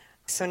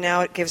So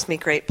now it gives me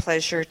great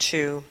pleasure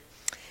to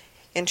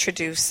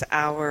introduce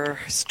our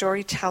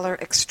storyteller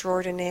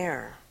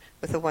extraordinaire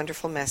with a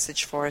wonderful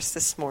message for us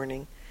this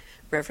morning,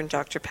 Reverend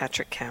Dr.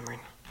 Patrick Cameron.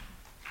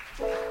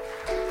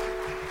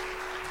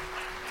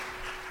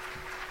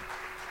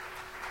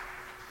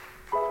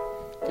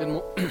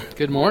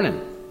 Good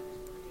morning.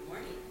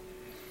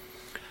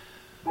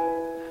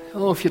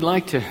 Oh, if you'd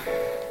like to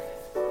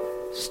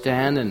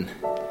stand and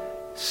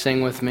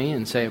sing with me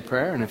and say a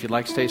prayer, and if you'd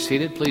like to stay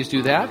seated, please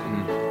do that.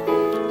 And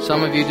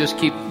some of you just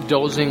keep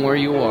dozing where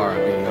you are.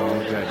 It'd be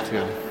all good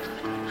too.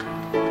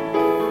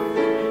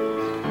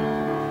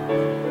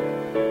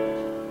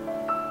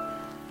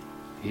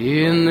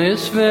 In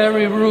this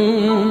very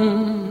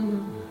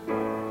room,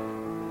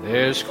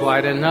 there's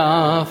quite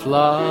enough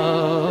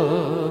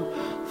love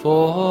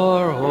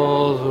for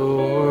all the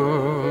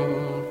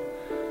world,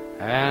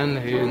 and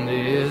in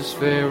this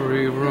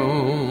very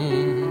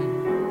room,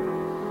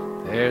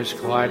 there's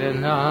quite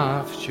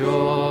enough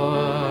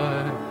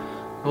joy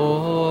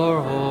for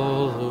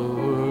all the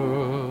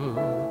world,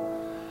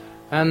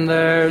 and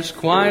there's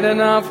quite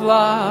enough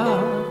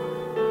love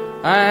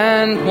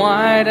and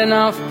quite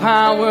enough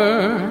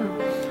power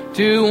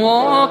to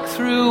walk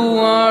through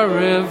our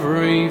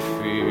every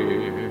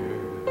fear.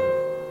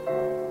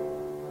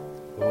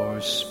 For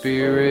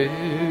Spirit,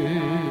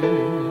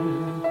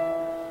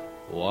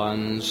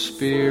 one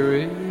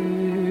Spirit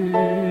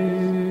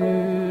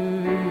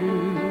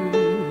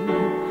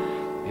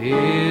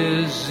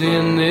is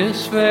in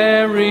this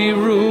very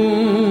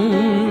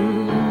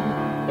room,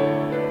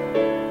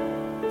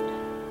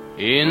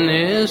 in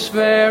this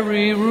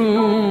very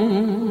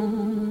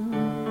room,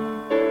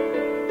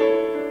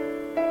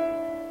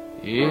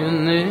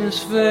 in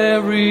this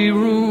very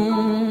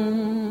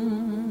room.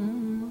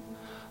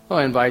 Oh,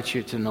 I invite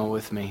you to know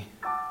with me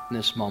in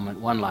this moment,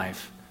 one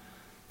life,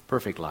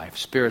 perfect life,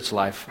 Spirit's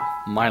life,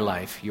 my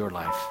life, your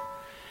life.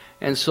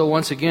 And so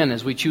once again,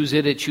 as we choose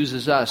it, it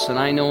chooses us. And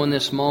I know in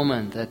this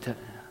moment that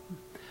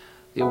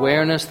the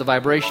awareness, the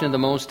vibration of the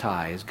Most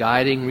High is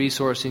guiding,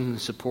 resourcing, and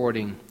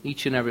supporting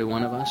each and every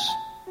one of us.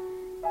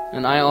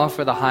 And I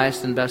offer the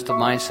highest and best of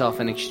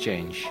myself in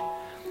exchange.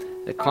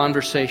 The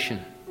conversation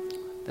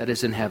that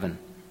is in heaven,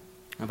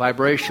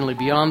 vibrationally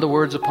beyond the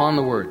words upon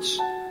the words.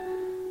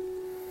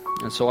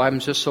 And so I'm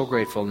just so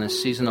grateful in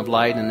this season of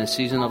light, in this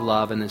season of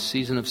love, in this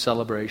season of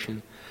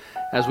celebration,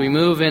 as we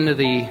move into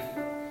the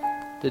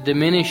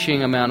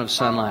diminishing amount of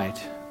sunlight,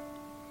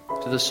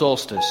 to the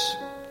solstice,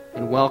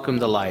 and welcome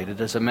the light. It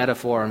is a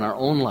metaphor in our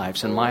own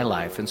lives, in my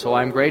life. And so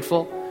I'm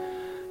grateful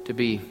to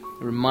be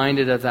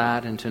reminded of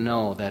that and to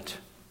know that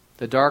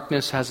the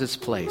darkness has its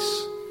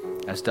place,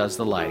 as does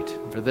the light.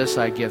 For this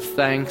I give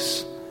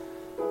thanks,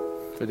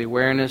 for the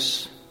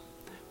awareness,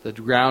 the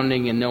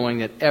grounding in knowing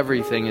that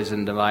everything is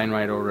in divine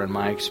right order in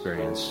my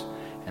experience.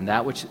 And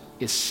that which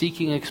is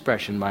seeking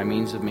expression by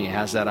means of me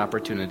has that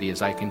opportunity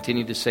as I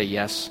continue to say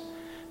yes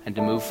and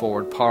to move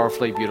forward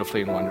powerfully,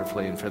 beautifully, and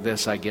wonderfully. And for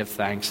this I give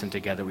thanks, and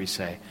together we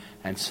say,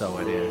 and so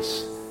it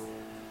is.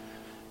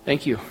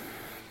 Thank you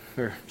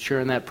for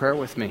sharing that prayer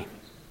with me.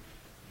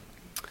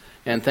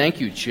 And thank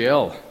you,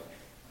 Jill.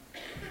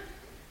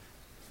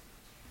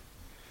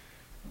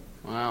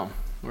 Wow,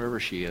 wherever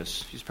she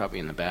is. She's probably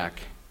in the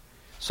back,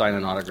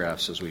 signing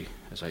autographs as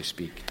I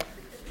speak.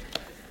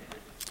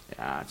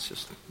 Yeah, it's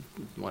just,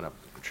 what a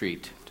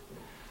treat.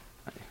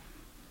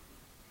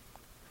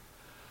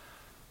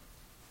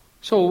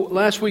 So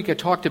last week I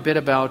talked a bit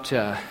about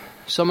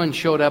someone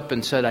showed up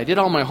and said, I did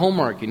all my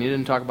homework, and you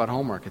didn't talk about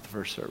homework at the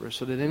first service.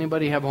 So did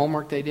anybody have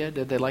homework they did?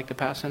 Did they like to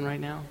pass in right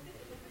now?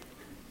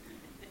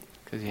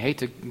 Because you hate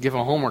to give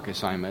a homework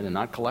assignment and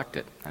not collect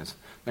it, as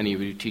many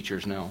of you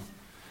teachers know.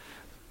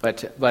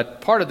 But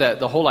part of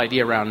the whole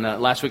idea around,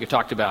 last week I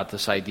talked about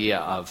this idea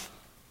of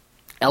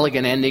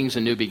elegant endings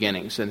and new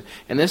beginnings. And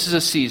this is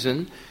a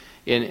season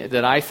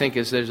that I think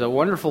there's a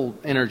wonderful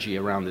energy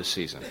around this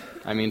season.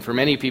 I mean, for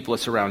many people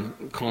it's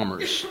around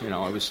commerce. You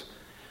know, I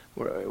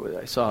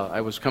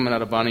was coming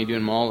out of Bonnie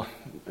Doon Mall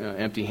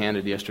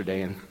empty-handed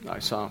yesterday, and I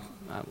saw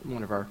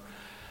one of our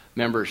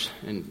members,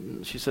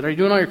 and she said, "Are you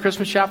doing all your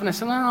Christmas shopping?" I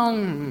said,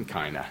 "Well,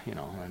 kind of, you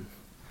know." And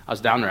I was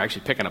down there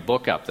actually picking a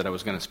book up that I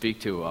was going to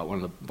speak to, one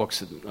of the books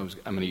that I'm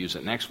going to use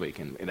it next week,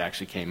 and it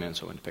actually came in,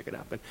 so I went to pick it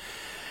up.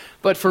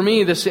 But for me,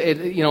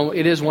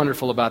 it is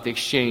wonderful about the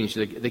exchange,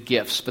 the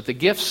gifts. But the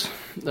gifts,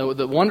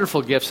 the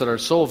wonderful gifts that are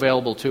so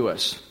available to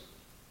us,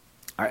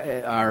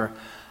 are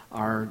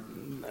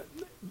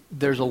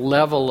there's a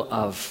level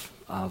of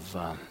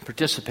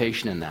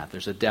participation in that.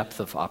 There's a depth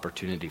of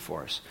opportunity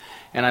for us.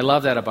 And I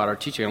love that about our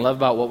teaching. I love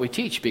about what we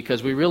teach,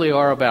 because we really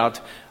are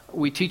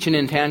we teach an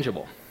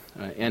intangible.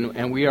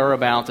 And we are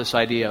about this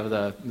idea of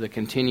the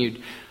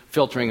continued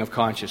filtering of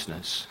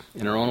consciousness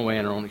in our own way,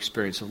 in our own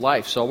experience of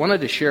life. So I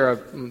wanted to share,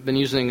 I've been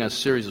using a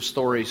series of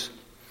stories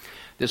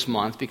this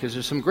month because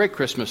there's some great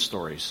Christmas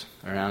stories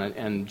around it,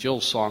 and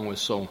Jill's song was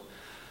so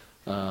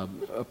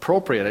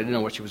appropriate. I didn't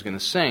know what she was going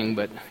to sing,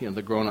 but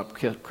the grown-up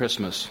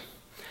Christmas.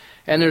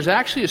 And there's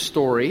actually a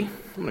story.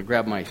 I'm going to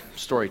grab my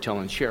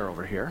storytelling chair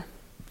over here.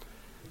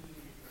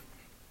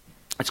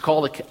 It's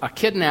called A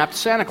Kidnapped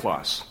Santa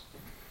Claus.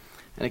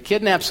 And A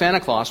Kidnapped Santa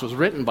Claus was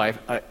written by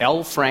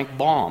L. Frank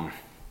Baum,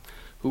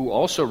 who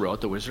also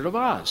wrote The Wizard of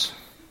Oz.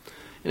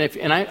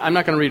 I'm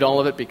not going to read all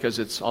of it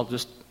because I'll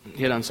just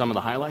hit on some of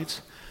the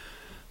highlights.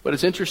 But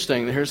it's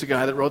interesting. Here's the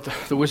guy that wrote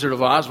the Wizard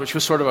of Oz, which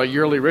was sort of a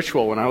yearly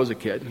ritual when I was a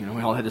kid. You know,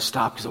 we all had to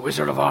stop because The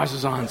Wizard of Oz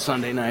is on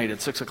Sunday night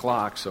at 6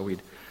 o'clock. So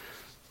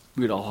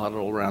we'd all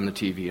huddle around the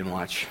TV and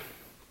watch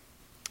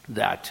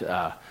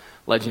that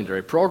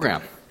legendary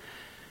program.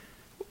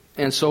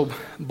 And so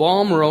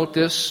Baum wrote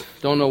this,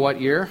 don't know what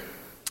year,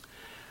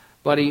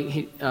 but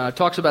he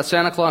talks about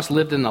Santa Claus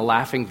lived in the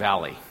Laughing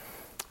Valley.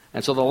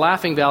 And so the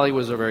Laughing Valley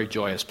was a very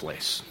joyous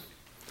place.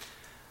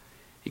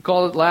 He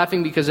called it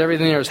laughing because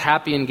everything there was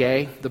happy and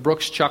gay. The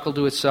brooks chuckled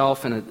to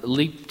itself, and it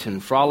leaped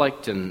and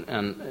frolicked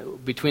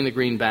and between the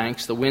green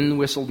banks. The wind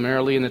whistled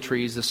merrily in the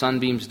trees. The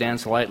sunbeams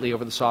danced lightly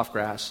over the soft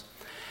grass.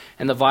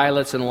 And the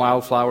violets and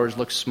wildflowers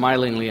looked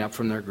smilingly up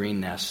from their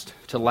green nest.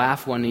 To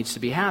laugh, one needs to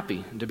be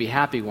happy. And to be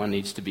happy, one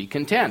needs to be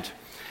content.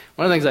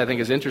 One of the things I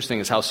think is interesting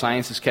is how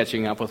science is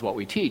catching up with what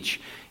we teach,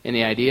 in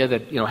the idea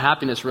that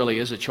happiness really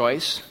is a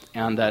choice,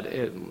 and that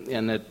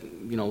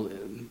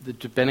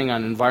depending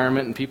on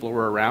environment and people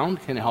we're around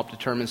can help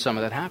determine some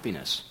of that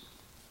happiness.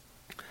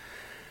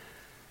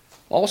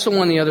 Also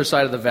on the other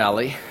side of the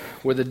valley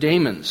were the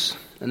daemons,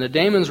 and the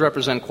daemons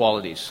represent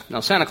qualities. Now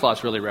Santa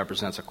Claus really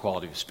represents a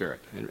quality of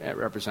spirit. It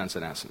represents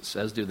an essence,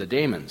 as do the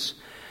daemons.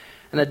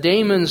 And the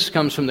daemons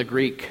comes from the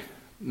Greek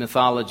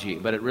mythology,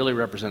 but it really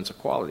represents a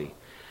quality.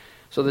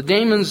 So the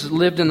daemons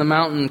lived in the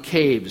mountain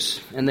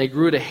caves, and they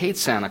grew to hate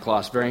Santa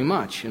Claus very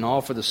much, and all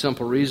for the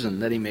simple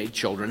reason that he made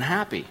children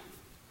happy.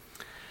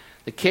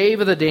 The cave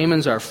of the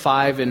daemons are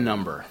 5 in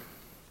number.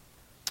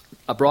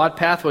 A broad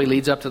pathway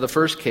leads up to the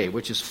first cave,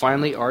 which is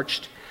finely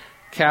arched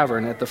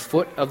cavern at the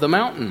foot of the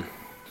mountain.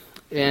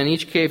 And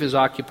each cave is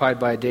occupied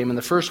by a daemon.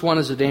 The first one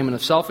is the daemon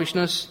of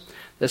selfishness.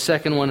 The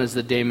second one is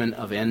the daemon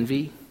of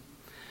envy.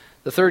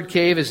 The third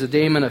cave is the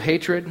daemon of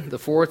hatred. The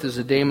fourth is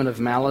the daemon of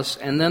malice.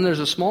 And then there's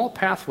a small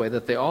pathway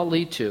that they all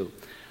lead to,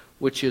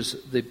 which is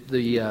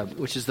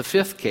the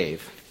fifth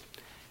cave.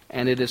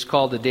 And it is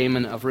called the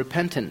daemon of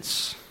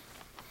repentance.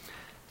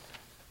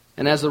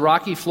 And as the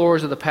rocky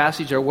floors of the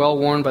passage are well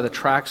worn by the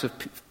tracks of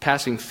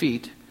passing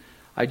feet,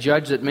 I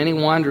judge that many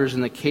wanderers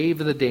in the cave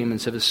of the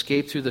daemons have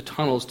escaped through the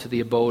tunnels to the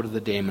abode of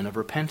the daemon of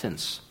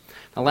repentance.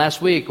 Now last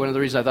week, one of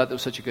the reasons I thought that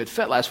was such a good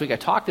fit, last week I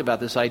talked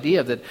about this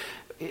idea that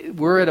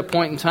we're at a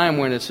point in time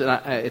when it's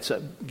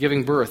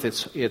giving birth.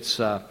 It's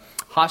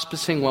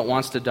hospicing what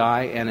wants to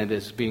die, and it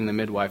is being the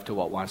midwife to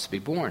what wants to be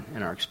born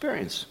in our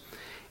experience.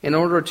 In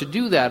order to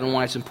do that, and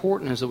why it's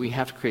important, is that we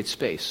have to create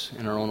space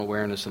in our own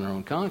awareness and our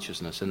own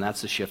consciousness, and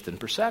that's the shift in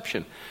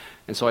perception.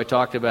 And so I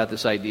talked about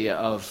this idea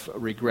of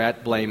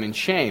regret, blame, and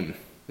shame.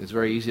 It's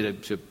very easy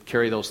to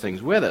carry those things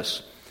with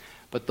us.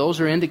 But those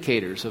are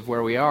indicators of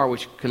where we are,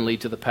 which can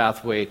lead to the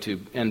pathway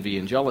to envy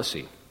and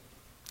jealousy.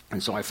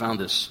 And so I found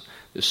this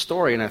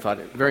story, and I thought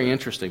it very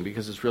interesting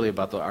because it's really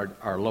about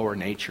our lower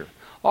nature.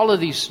 All of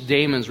these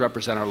daemons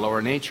represent our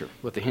lower nature,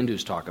 what the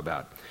Hindus talk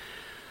about.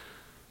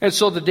 And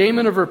so the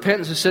daemon of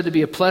repentance is said to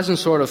be a pleasant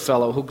sort of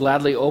fellow who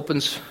gladly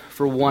opens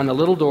for one a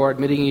little door,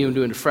 admitting you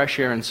into fresh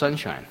air and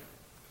sunshine.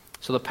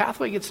 So the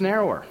pathway gets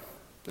narrower,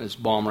 as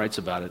Baum writes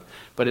about it,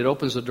 but it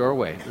opens the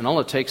doorway, and all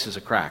it takes is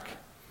a crack.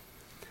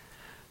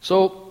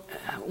 So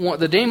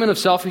the daemon of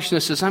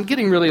selfishness says, I'm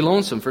getting really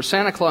lonesome, for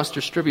Santa Claus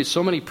distributes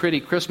so many pretty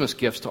Christmas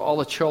gifts to all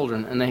the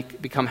children, and they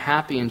become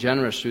happy and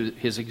generous through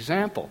his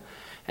example,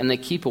 and they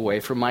keep away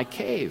from my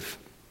cave.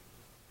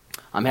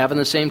 I'm having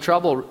the same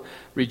trouble,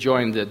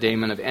 rejoined the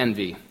daemon of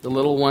envy. The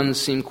little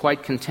ones seem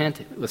quite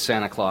content with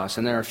Santa Claus,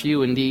 and there are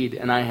few indeed,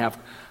 and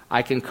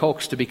I can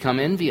coax to become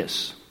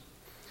envious.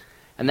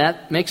 And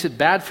that makes it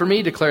bad for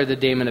me, declared the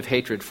daemon of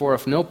hatred, for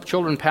if no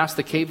children pass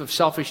the cave of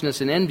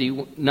selfishness and envy,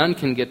 none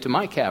can get to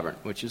my cavern,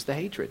 which is the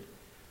hatred.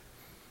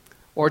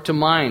 Or to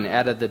mine,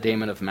 added the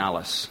daemon of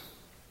malice.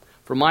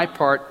 For my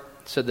part,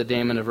 said the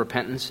daemon of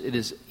repentance, it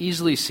is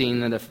easily seen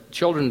that if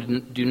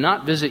children do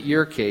not visit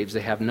your caves,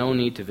 they have no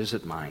need to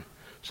visit mine,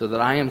 so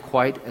that I am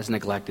quite as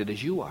neglected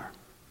as you are.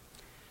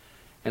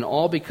 And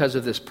all because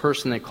of this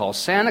person they call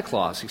Santa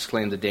Claus,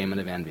 exclaimed the daemon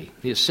of envy.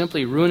 He is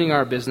simply ruining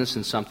our business,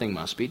 and something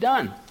must be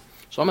done.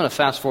 So I'm going to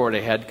fast forward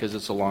ahead because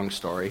it's a long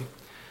story.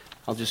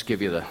 I'll just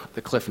give you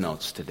the cliff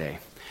notes today.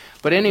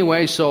 But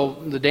anyway,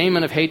 so the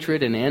daemon of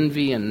hatred and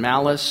envy and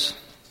malice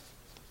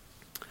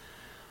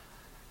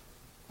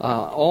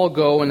all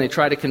go and they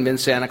try to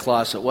convince Santa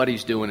Claus that what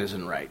he's doing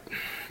isn't right.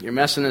 You're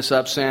messing this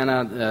up,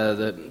 Santa.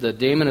 The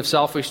daemon of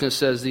selfishness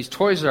says, these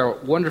toys are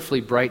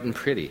wonderfully bright and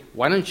pretty.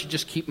 Why don't you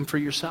just keep them for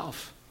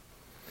yourself?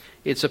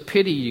 It's a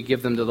pity you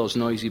give them to those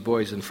noisy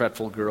boys and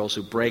fretful girls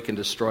who break and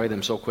destroy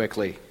them so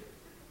quickly.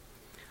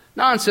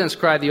 Nonsense,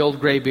 cried the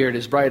old graybeard,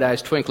 his bright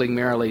eyes twinkling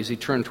merrily as he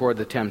turned toward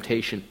the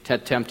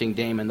tempting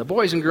daemon. The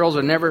boys and girls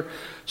are never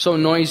so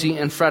noisy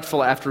and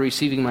fretful after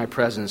receiving my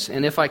presents,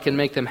 and if I can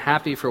make them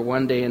happy for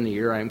one day in the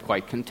year, I am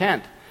quite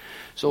content.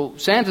 So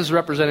Santa's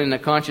representing the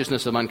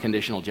consciousness of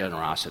unconditional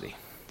generosity.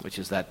 which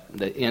is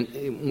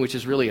which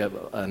is really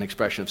an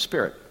expression of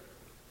spirit.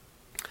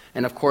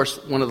 And of course,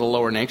 one of the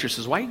lower natures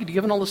says, "Why are you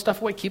giving all this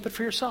stuff away? Keep it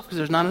for yourself, because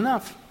there's not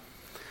enough."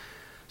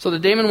 So the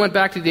daemon went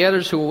back to the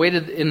others who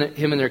awaited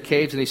him in their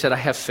caves, and he said, "I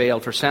have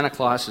failed, for Santa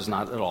Claus is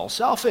not at all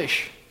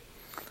selfish."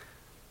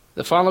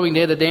 The following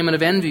day, the daemon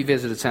of envy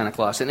visited Santa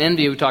Claus. And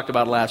envy, we talked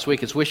about last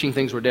week, is wishing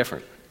things were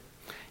different.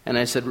 And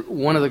I said,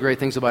 one of the great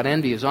things about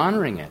envy is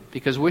honoring it,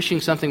 because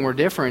wishing something were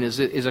different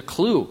is a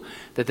clue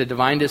that the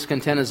divine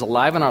discontent is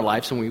alive in our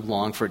lives and we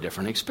long for a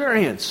different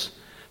experience.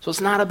 So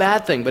it's not a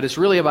bad thing, but it's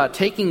really about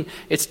taking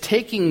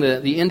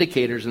the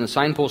indicators and the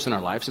signposts in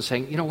our lives and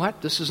saying, you know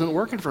what, this isn't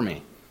working for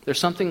me. There's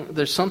something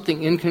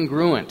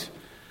incongruent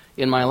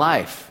in my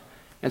life.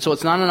 And so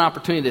it's not an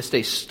opportunity to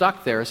stay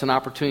stuck there. It's an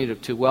opportunity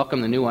to welcome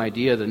the new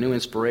idea, the new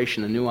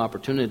inspiration, the new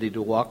opportunity to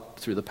walk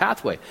through the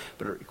pathway.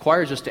 But it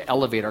requires us to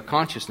elevate our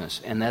consciousness,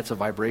 and that's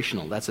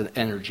that's an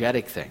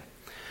energetic thing.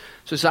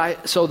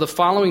 So the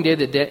following day,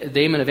 the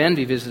daemon of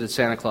envy visited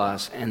Santa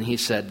Claus, and he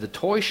said, "The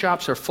toy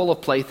shops are full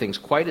of playthings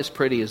quite as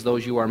pretty as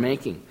those you are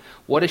making.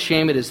 What a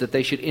shame it is that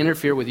they should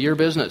interfere with your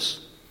business."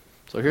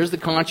 So here's the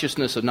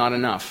consciousness of not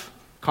enough.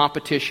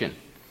 Competition.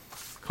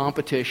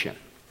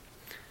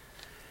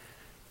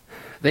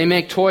 "They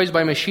make toys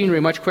by machinery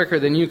much quicker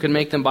than you can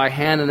make them by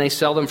hand, and they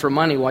sell them for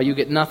money while you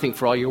get nothing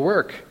for all your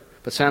work."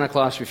 But Santa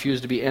Claus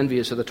refused to be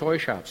envious of the toy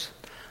shops.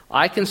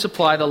 "I can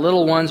supply the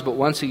little ones but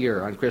once a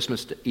year, on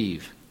Christmas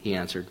Eve," he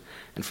answered.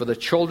 "And for the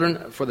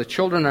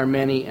children are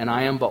many, and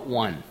I am but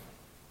one.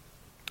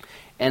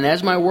 And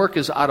as my work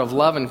is out of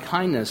love and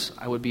kindness,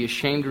 I would be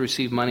ashamed to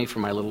receive money for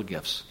my little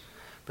gifts.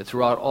 But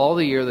throughout all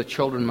the year, the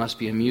children must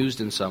be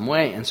amused in some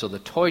way, and so the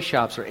toy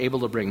shops are able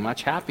to bring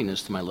much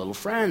happiness to my little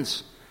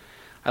friends.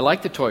 I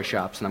like the toy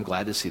shops, and I'm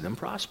glad to see them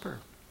prosper."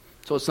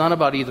 So it's not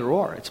about either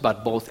or. It's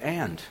about both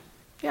and.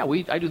 Yeah,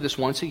 I do this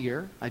once a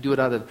year. I do it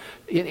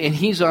and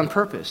he's on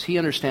purpose. He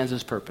understands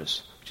his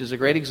purpose, which is a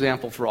great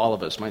example for all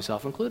of us,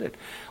 myself included.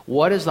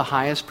 What is the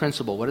highest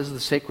principle? What is the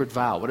sacred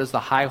vow? What is the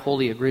high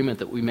holy agreement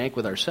that we make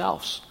with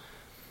ourselves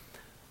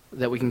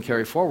that we can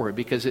carry forward?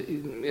 Because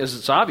as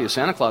it's obvious,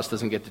 Santa Claus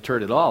doesn't get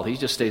deterred at all. He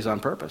just stays on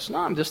purpose. No,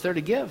 I'm just there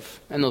to give.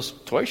 And those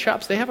toy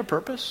shops, they have a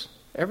purpose.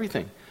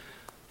 Everything.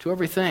 To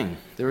everything,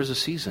 there is a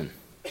season.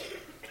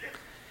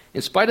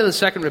 In spite of the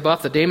second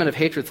rebuff, the daemon of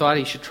hatred thought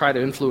he should try to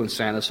influence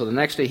Santa, so the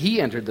next day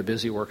he entered the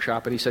busy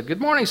workshop and he said,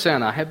 "Good morning,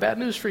 Santa, I have bad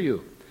news for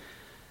you."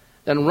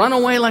 "Then run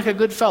away like a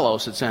good fellow,"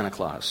 said Santa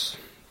Claus.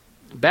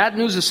 "Bad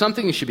news is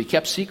something that should be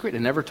kept secret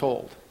and never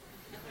told."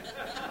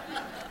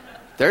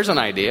 There's an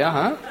idea,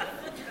 huh?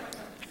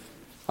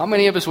 How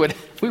many of us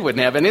we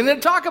wouldn't have anything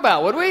to talk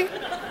about, would we?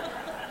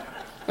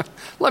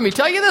 Let me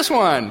tell you this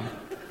one.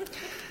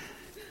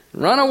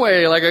 "Run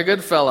away like a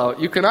good fellow.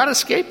 You cannot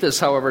escape this,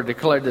 however,"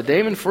 declared the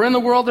daemon, "for in the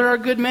world there are a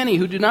good many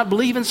who do not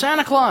believe in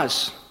Santa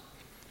Claus.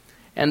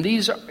 And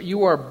these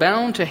you are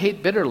bound to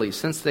hate bitterly,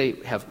 since they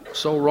have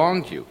so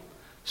wronged you."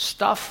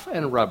 "Stuff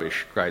and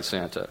rubbish," cried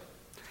Santa.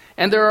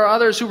 "And there are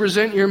others who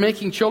resent your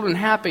making children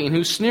happy and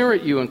who sneer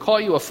at you and call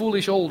you a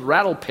foolish old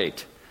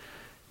rattle-pate.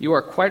 You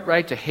are quite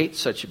right to hate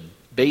such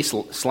base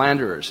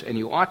slanderers, and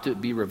you ought to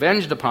be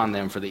revenged upon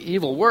them for the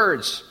evil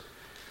words."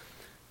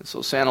 And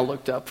so Santa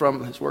looked up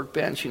from his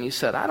workbench and he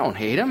said, "I don't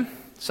hate them.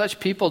 Such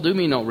people do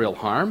me no real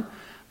harm,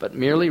 but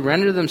merely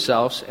render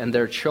themselves and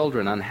their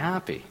children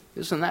unhappy."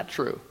 Isn't that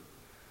true?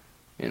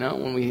 You know,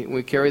 when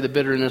we carry the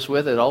bitterness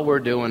with it, all we're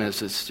doing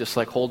is it's just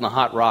like holding a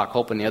hot rock,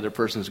 hoping the other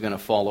person's going to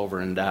fall over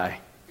and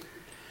die.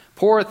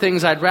 "Poor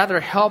things, I'd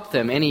rather help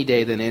them any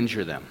day than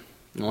injure them."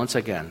 And once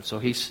again, so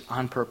he's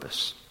on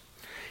purpose.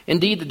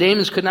 Indeed, the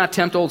daemons could not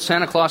tempt old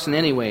Santa Claus in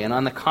any way, and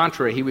on the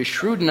contrary, he was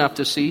shrewd enough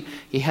to see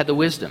he had the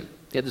wisdom.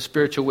 He had the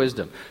spiritual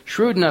wisdom.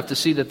 Shrewd enough to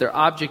see that their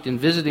object in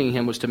visiting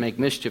him was to make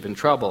mischief and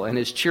trouble, and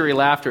his cheery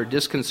laughter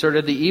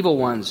disconcerted the evil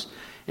ones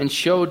and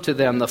showed to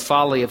them the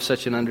folly of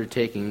such an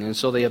undertaking. And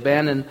so they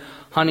abandoned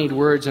honeyed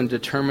words and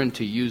determined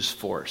to use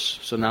force.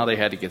 So now they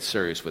had to get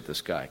serious with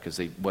this guy because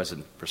he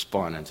wasn't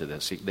responding to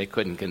this. They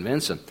couldn't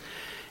convince him.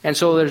 And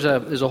so there's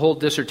a whole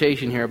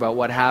dissertation here about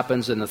what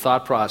happens in the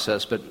thought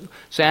process. But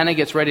Santa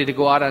gets ready to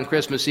go out on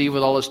Christmas Eve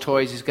with all his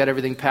toys. He's got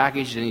everything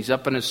packaged, and he's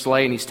up in his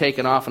sleigh, and he's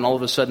taken off, and all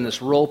of a sudden this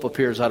rope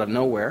appears out of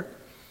nowhere.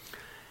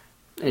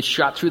 It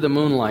shot through the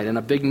moonlight, and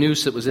a big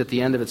noose that was at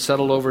the end of it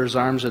settled over his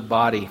arms and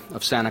body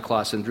of Santa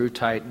Claus and drew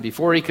tight. And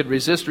before he could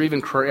resist or even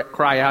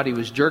cry out, he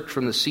was jerked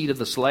from the seat of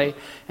the sleigh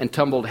and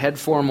tumbled head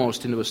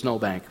foremost into a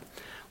snowbank,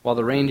 while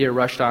the reindeer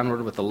rushed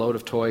onward with the load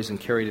of toys and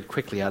carried it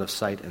quickly out of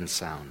sight and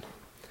sound.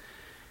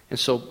 And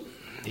so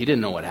he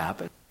didn't know what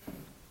happened.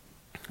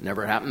 It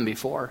never happened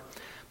before.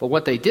 But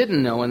what they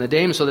didn't know, and the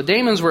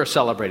demons were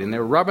celebrating. They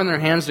were rubbing their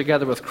hands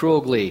together with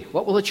cruel glee.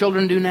 What will the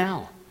children do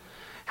now?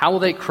 How will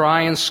they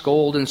cry and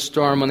scold and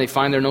storm when they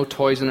find there are no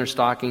toys in their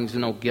stockings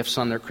and no gifts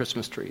on their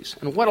Christmas trees?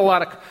 And what a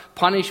lot of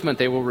punishment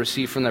they will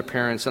receive from their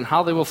parents, and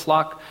how they will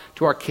flock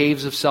to our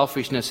caves of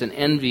selfishness and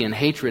envy and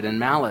hatred and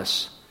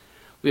malice.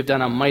 We have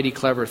done a mighty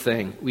clever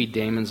thing, we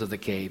demons of the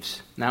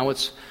caves. Now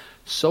it's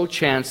so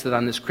chanced that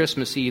on this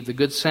Christmas Eve, the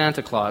good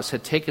Santa Claus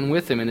had taken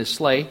with him in his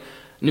sleigh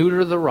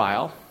Neuter the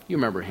Ryle. You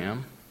remember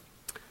him.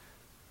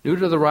 New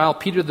to the Ryle,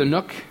 Peter the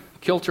Nook,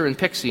 Kilter, and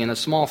Pixie, and a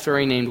small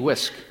fairy named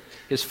Whisk,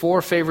 his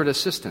 4 favorite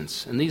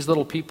assistants. And these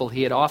little people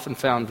he had often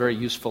found very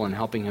useful in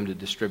helping him to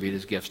distribute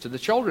his gifts to the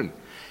children.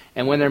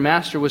 And when their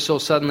master was so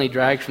suddenly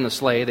dragged from the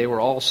sleigh, they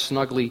were all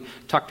snugly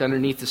tucked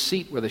underneath the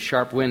seat where the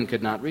sharp wind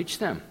could not reach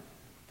them.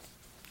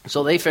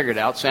 So they figured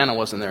out Santa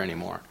wasn't there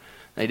anymore.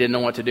 They didn't know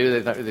what to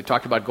do. They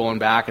talked about going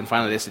back, and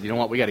finally they said, you know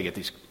what, we got to get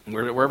these,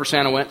 wherever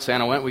Santa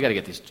went, we got to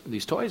get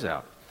these toys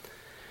out.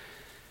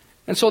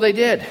 And so they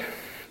did.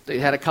 They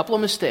had a couple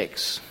of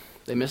mistakes.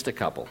 They missed a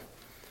couple.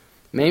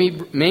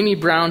 Mamie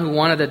Brown, who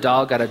wanted a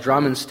doll, got a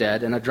drum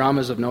instead, and a drum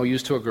is of no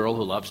use to a girl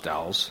who loves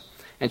dolls.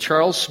 And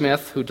Charles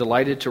Smith, who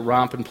delighted to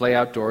romp and play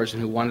outdoors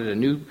and who wanted a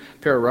new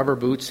pair of rubber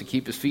boots to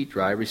keep his feet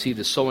dry, received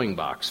a sewing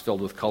box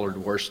filled with colored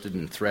worsted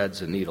and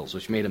threads and needles,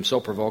 which made him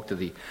so provoked that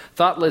he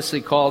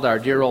thoughtlessly called our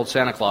dear old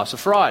Santa Claus a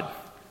fraud.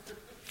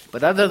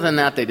 But other than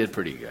that, they did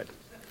pretty good.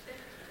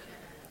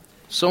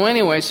 So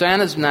anyway,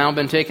 Santa's now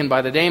been taken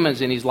by the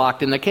Damons, and he's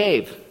locked in the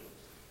cave.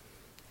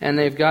 And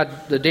they've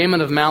got the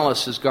Damon of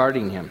Malice is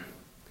guarding him.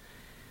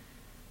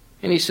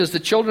 And he says, the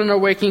children are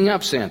waking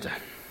up, Santa.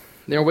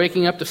 They're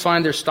waking up to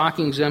find their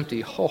stockings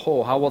empty. Ho,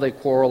 ho, how will they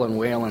quarrel and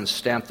wail and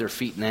stamp their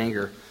feet in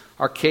anger?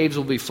 Our caves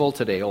will be full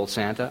today, old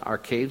Santa. Our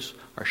caves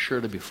are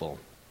sure to be full.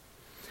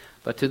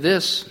 But to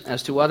this,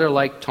 as to other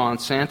like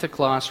taunts, Santa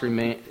Claus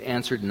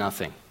answered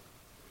nothing.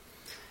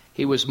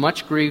 He was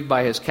much grieved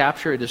by his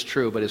capture, it is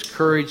true, but his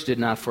courage did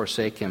not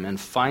forsake him. And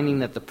finding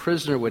that the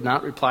prisoner would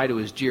not reply to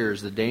his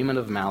jeers, the Damon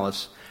of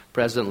Malice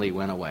presently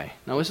went away.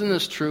 Now, isn't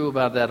this true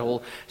about that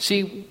whole...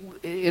 See,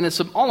 and it's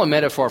all a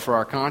metaphor for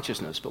our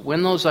consciousness, but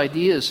when those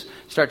ideas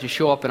start to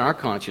show up in our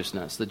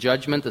consciousness, the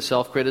judgment, the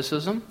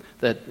self-criticism,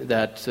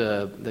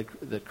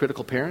 the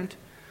critical parent,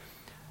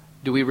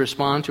 do we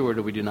respond to or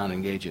do we do not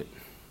engage it?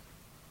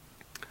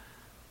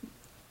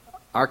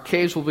 Our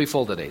caves will be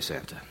full today,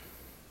 Santa.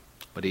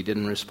 But he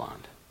didn't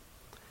respond.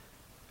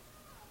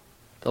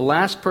 The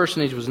last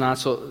personage was not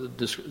so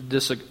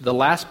the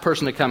last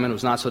person to come in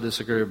was not so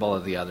disagreeable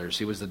as the others.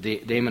 He was the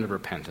Damon of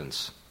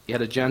Repentance. He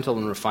had a gentle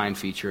and refined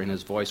feature, and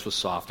his voice was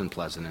soft and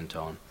pleasant in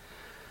tone.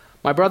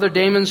 My brother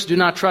Damons do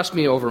not trust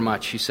me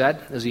overmuch, he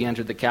said, as he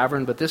entered the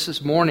cavern, but this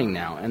is morning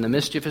now, and the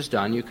mischief is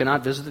done. You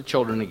cannot visit the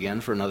children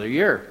again for another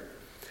year.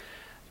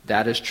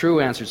 That is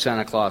true, answered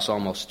Santa Claus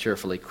almost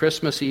cheerfully.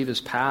 Christmas Eve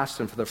is past,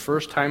 and for the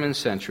first time in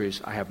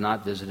centuries, I have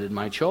not visited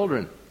my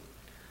children.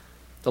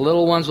 The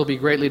little ones will be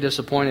greatly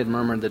disappointed,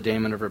 murmured the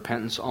Damon of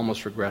Repentance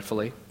almost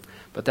regretfully.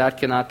 But that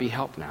cannot be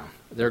helped now.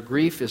 Their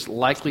grief is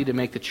likely to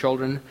make the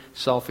children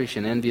selfish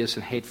and envious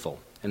and hateful.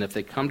 And if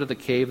they come to the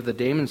cave of the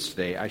Damons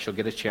today, I shall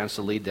get a chance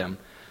to lead them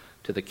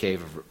to the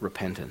cave of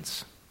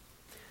repentance.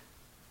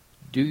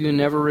 Do you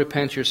never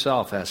repent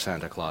yourself? Asked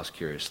Santa Claus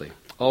curiously.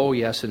 Oh,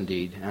 yes,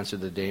 indeed, answered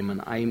the Damon.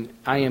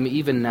 I am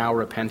even now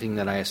repenting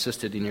that I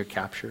assisted in your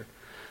capture.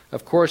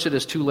 Of course, it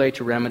is too late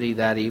to remedy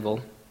that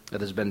evil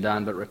that has been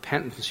done, but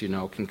repentance, you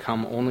know, can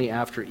come only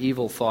after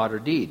evil thought or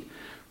deed.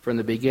 For in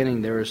the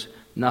beginning there is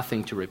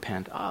nothing to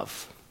repent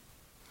of.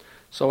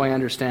 So I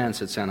understand,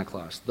 said Santa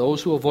Claus.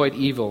 Those who avoid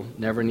evil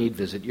never need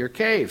visit your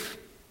cave.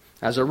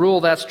 As a rule,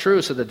 that's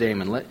true, said the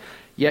Damon.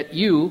 Yet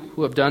you,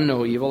 who have done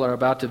no evil, are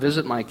about to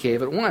visit my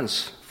cave at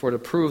once. For to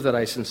prove that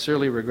I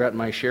sincerely regret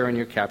my share in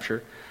your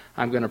capture,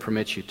 I'm going to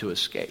permit you to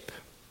escape.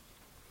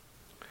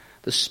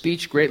 The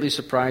speech greatly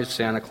surprised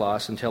Santa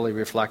Claus until he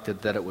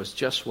reflected that it was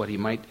just what he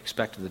might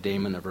expect of the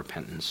Damon of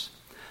Repentance.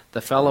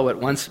 The fellow at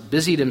once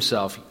busied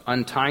himself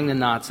untying the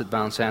knots that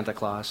bound Santa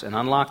Claus and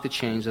unlocked the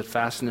chains that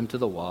fastened him to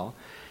the wall,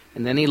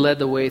 and then he led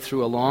the way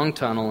through a long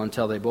tunnel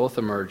until they both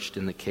emerged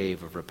in the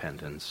cave of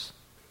repentance.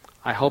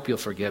 I hope you'll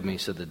forgive me,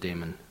 said the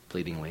Damon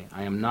pleadingly.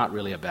 I am not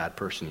really a bad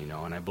person, you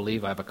know, and I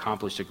believe I've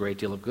accomplished a great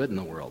deal of good in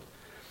the world.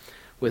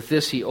 With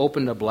this, he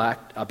opened a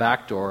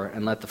back door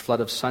and let the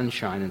flood of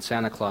sunshine, and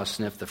Santa Claus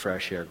sniffed the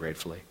fresh air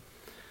gratefully.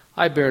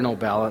 I bear no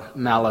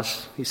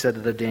malice, he said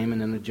to the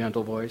Damon in a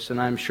gentle voice, and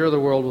I am sure the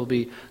world will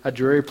be a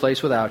dreary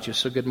place without you,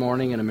 so good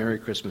morning and a Merry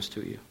Christmas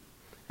to you.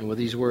 And with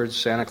these words,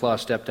 Santa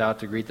Claus stepped out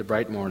to greet the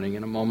bright morning,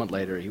 and a moment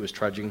later he was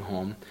trudging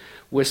home,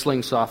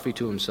 whistling softly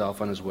to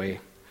himself on his way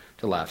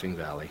to Laughing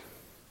Valley.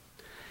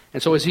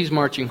 And so as he's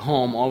marching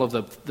home, all of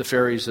the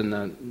fairies and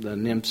the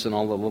nymphs and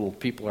all the little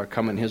people are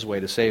coming his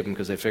way to save him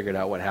because they figured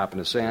out what happened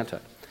to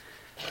Santa.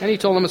 And he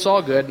told them it's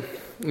all good.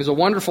 It was a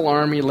wonderful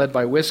army led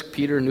by Whisk,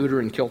 Peter, Neuter,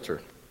 and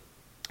Kilter.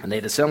 And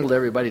they'd assembled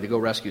everybody to go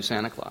rescue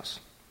Santa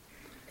Claus.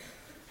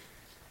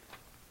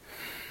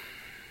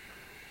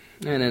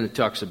 And then it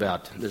talks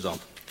about, there's a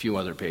few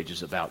other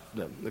pages about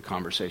the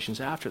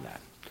conversations after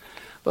that.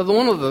 But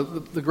one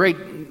of the great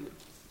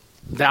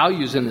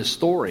values in this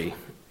story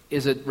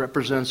is it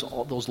represents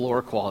all those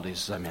lower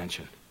qualities, as I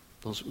mentioned.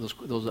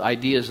 Those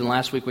ideas. And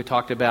last week we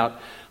talked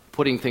about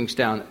putting things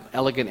down,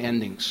 elegant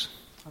endings.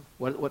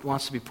 What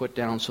wants to be put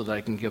down so that I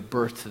can give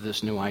birth to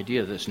this new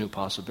idea, this new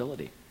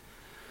possibility?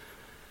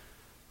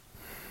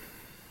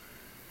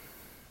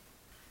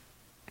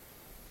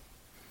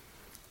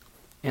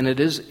 And it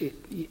is,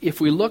 if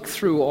we look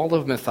through all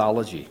of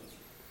mythology,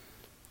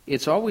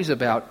 it's always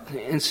about,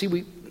 and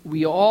see,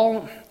 we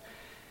all,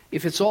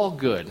 if it's all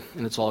good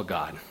and it's all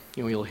God,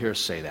 you'll hear us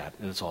say that,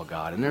 and it's all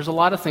God. And there's a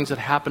lot of things that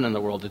happen in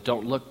the world that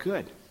don't look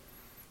good.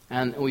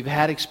 And we've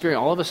had experience,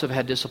 all of us have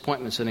had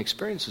disappointments and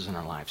experiences in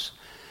our lives.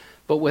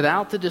 But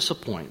without the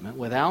disappointment,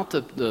 without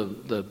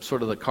the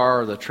sort of the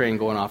car or the train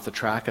going off the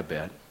track a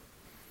bit,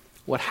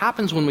 what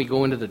happens when we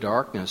go into the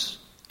darkness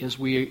is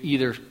we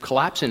either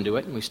collapse into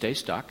it and we stay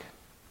stuck,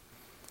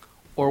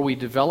 or we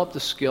develop the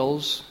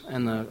skills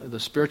and the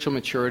spiritual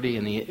maturity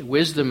and the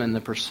wisdom and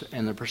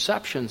the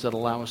perceptions that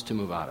allow us to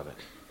move out of it.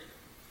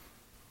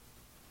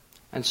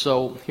 And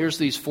so here's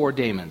these 4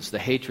 daemons: the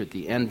hatred,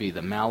 the envy,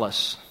 the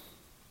malice,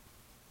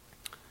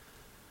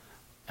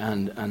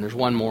 and there's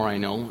one more I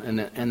know,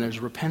 and there's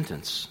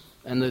repentance.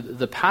 And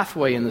the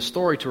pathway in the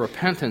story to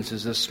repentance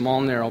is this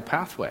small, narrow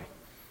pathway.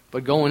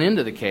 But going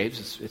into the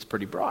caves, it's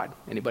pretty broad.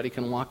 Anybody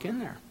can walk in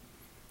there.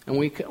 And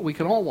we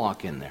can all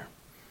walk in there.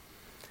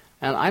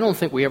 And I don't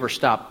think we ever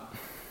stop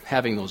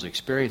having those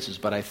experiences,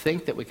 but I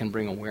think that we can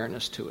bring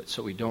awareness to it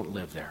so we don't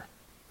live there.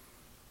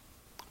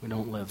 We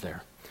don't live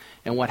there.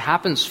 And what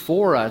happens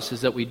for us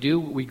is that we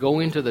go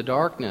into the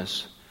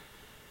darkness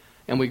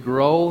and we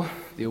grow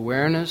the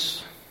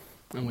awareness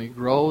and we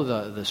grow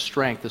the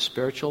strength, the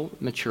spiritual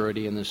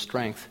maturity and the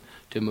strength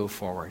to move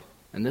forward.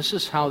 And this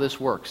is how this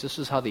works. This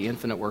is how the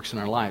infinite works in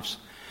our lives.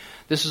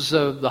 This is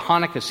the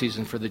Hanukkah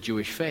season for the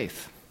Jewish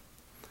faith.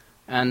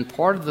 And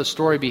part of the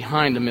story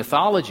behind the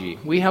mythology,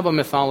 we have a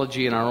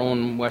mythology in our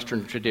own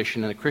Western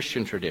tradition and a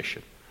Christian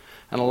tradition.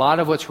 And a lot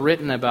of what's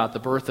written about the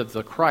birth of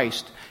the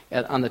Christ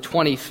on the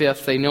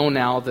 25th, they know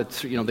now that,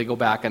 they go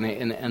back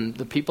and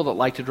the people that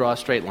like to draw a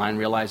straight line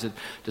realize that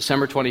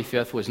December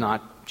 25th was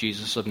not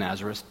Jesus of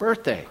Nazareth's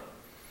birthday.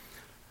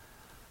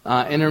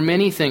 And there are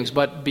many things,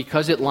 but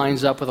because it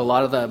lines up with a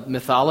lot of the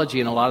mythology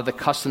and a lot of the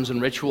customs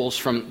and rituals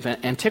from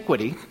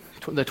antiquity,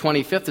 the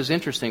 25th is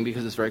interesting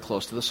because it's very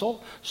close to the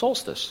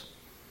solstice.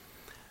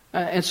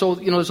 And so,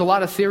 there's a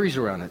lot of theories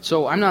around it.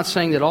 So I'm not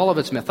saying that all of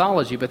it's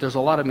mythology, but there's a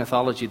lot of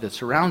mythology that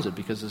surrounds it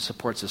because it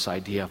supports this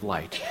idea of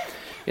light.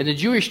 In the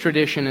Jewish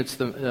tradition, it's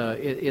the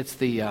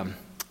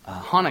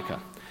Hanukkah.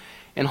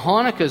 And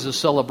Hanukkah is a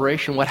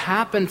celebration. What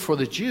happened for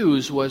the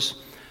Jews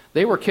was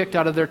they were kicked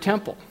out of their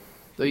temple.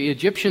 The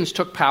Egyptians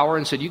took power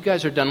and said, you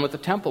guys are done with the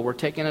temple. We're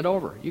taking it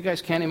over. You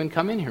guys can't even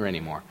come in here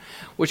anymore.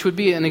 Which would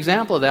be, an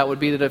example of that would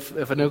be that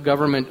if a new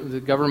government, the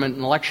government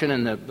election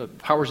and the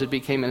powers that be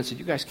came in and said,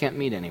 you guys can't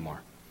meet anymore.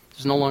 This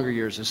is no longer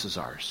yours, this is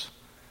ours.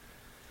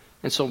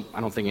 And so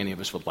I don't think any of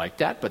us would like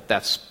that, but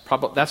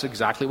that's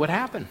exactly what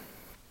happened.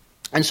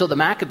 And so the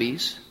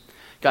Maccabees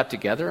got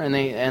together and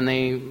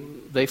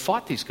they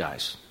fought these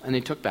guys and they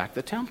took back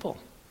the temple.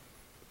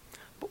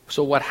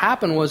 So what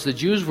happened was the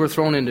Jews were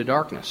thrown into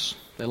darkness.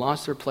 They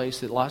lost their place,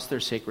 they lost their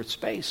sacred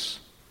space,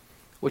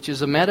 which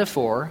is a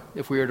metaphor,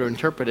 if we were to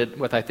interpret it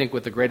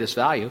with the greatest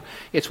value,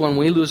 it's when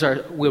we lose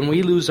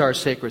our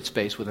sacred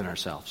space within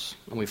ourselves,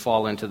 and we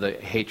fall into the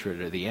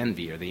hatred or the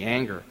envy or the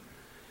anger,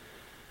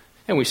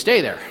 and we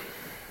stay there.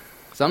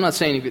 So I'm not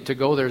saying to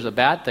go there is a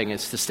bad thing,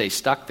 it's to stay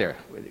stuck there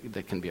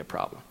that can be a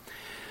problem.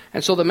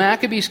 And so the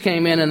Maccabees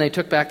came in and they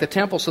took back the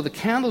temple. So the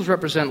candles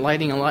represent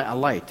lighting a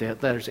light.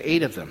 There's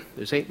 8 of them.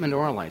 There's 8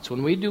 menorah lights.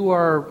 When we do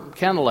our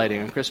candle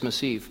lighting on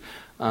Christmas Eve,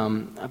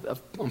 I'm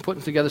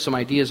putting together some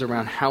ideas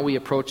around how we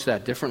approach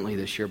that differently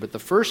this year. But the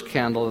first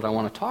candle that I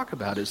want to talk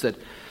about is that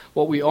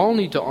what we all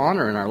need to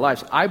honor in our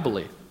lives, I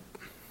believe,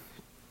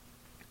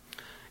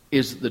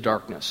 is the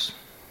darkness.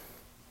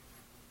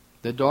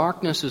 The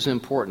darkness is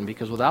important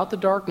because without the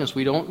darkness,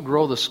 we don't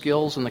grow the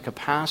skills and the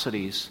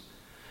capacities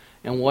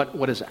and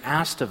what is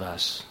asked of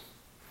us.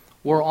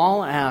 We're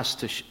all asked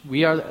to,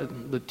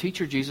 the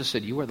teacher Jesus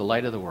said, you are the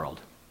light of the world.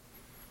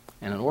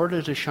 And in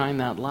order to shine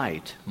that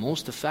light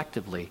most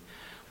effectively,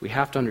 we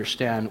have to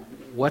understand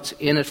what's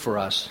in it for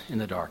us in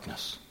the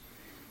darkness.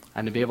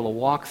 And to be able to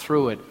walk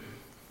through it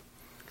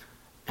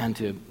and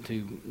to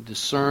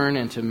discern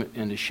and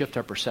to shift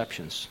our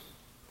perceptions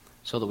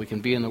so that we can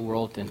be in the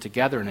world and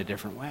together in a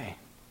different way.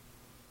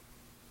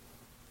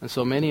 And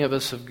so many of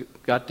us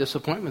have got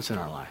disappointments in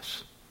our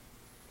lives.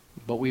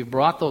 But we've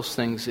brought those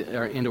things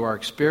into our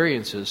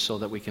experiences so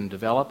that we can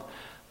develop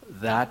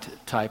that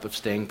type of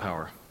staying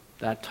power,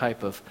 that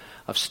type of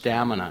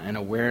stamina and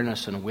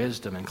awareness and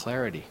wisdom and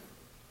clarity.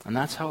 And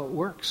that's how it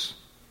works.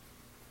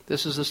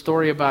 This is a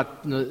story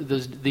about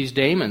these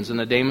daemons, and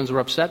the daemons were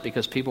upset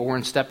because people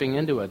weren't stepping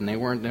into it,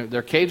 and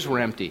their caves were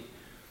empty.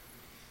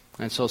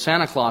 And so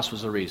Santa Claus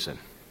was the reason.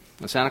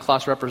 And Santa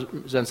Claus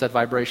represents that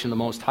vibration of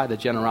the Most High, the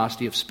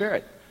generosity of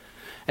spirit.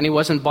 And he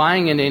wasn't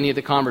buying into any of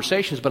the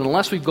conversations, but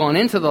unless we've gone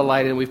into the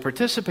light and we've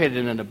participated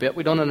in it a bit,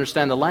 we don't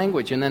understand the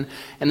language. And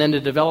then to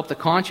develop the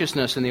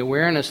consciousness and the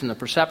awareness and the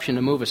perception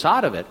to move us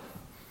out of it,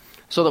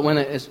 so that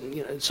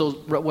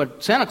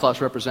what Santa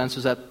Claus represents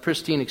is that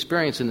pristine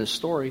experience in this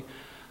story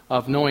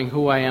of knowing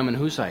who I am and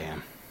whose I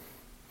am,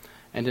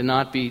 and to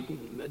not be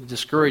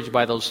discouraged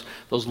by those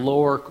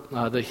lower.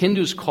 The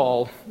Hindus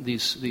call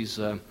these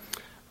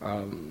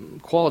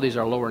qualities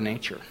our lower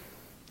nature.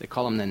 They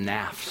call them the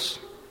nafs.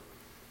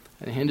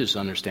 And the Hindus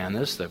understand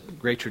this. The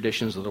great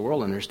traditions of the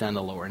world understand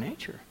the lower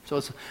nature. So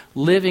it's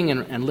living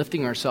and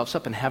lifting ourselves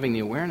up and having the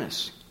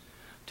awareness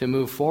to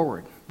move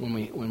forward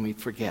when we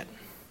forget,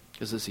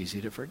 because it's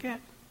easy to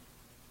forget.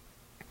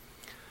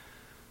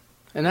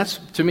 And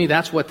to me,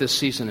 that's what this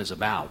season is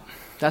about.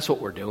 That's what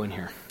we're doing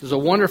here. There's a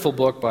wonderful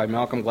book by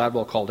Malcolm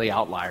Gladwell called The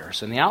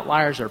Outliers. And the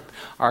outliers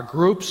are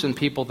groups and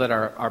people that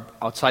are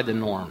outside the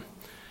norm.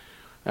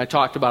 I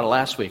talked about it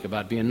last week,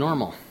 about being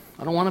normal.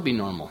 I don't want to be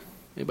normal.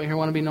 Anybody here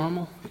want to be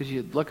normal? Because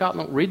you look out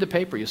and read the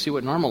paper, you see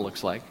what normal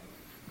looks like.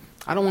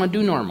 I don't want to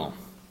do normal.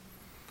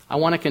 I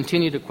want to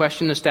continue to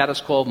question the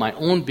status quo of my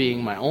own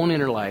being, my own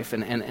inner life,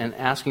 and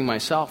asking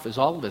myself, is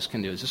all of this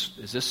can do,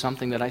 is this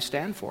something that I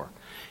stand for?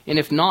 And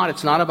if not,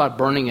 it's not about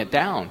burning it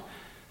down.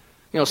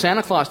 You know,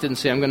 Santa Claus didn't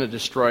say, I'm going to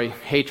destroy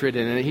hatred,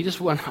 and he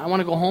just went, I want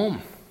to go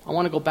home. I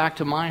want to go back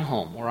to my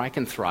home where I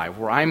can thrive,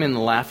 where I'm in the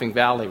laughing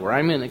valley, where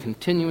I'm in a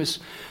continuous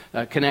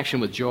connection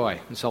with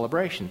joy and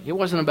celebration. It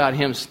wasn't about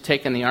him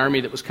taking the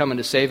army that was coming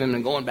to save him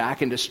and going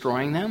back and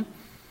destroying them.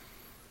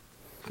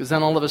 Because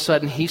then all of a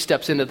sudden he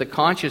steps into the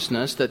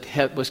consciousness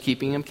that was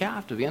keeping him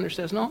captive. He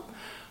understands, no,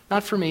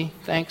 not for me,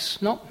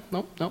 thanks. No,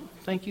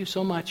 thank you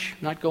so much,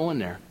 not going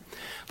there.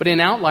 But in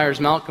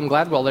Outliers, Malcolm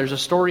Gladwell, there's a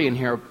story in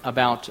here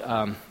about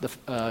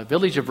the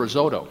village of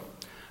Risotto.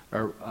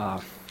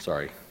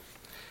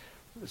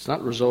 It's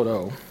not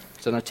risotto.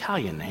 It's an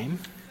Italian name.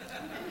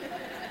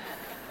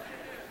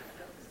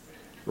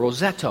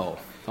 Rosetto.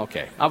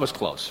 Okay, I was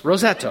close.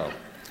 Rosetto.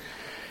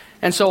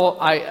 And so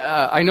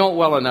I know it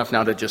well enough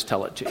now to just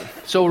tell it to you.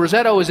 So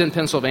Rosetto is in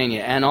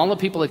Pennsylvania, and all the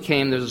people that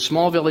came, there's a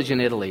small village in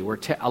Italy where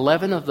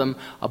 11 of them,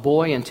 a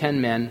boy and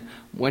 10 men,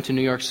 went to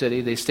New York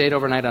City. They stayed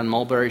overnight on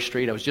Mulberry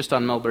Street. I was just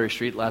on Mulberry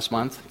Street last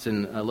month. It's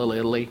in Little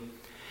Italy.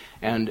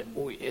 And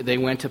they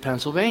went to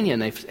Pennsylvania,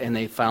 and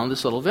they found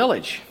this little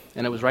village.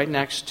 And it was right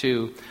next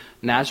to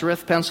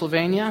Nazareth,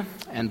 Pennsylvania,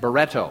 and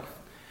Barretto.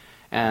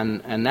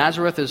 And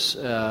Nazareth is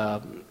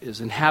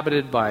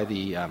inhabited by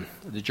the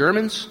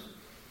Germans,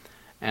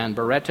 and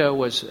Barretto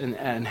was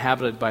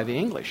inhabited by the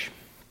English.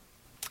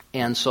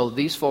 And so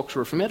these folks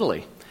were from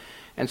Italy.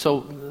 And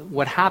so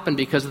what happened,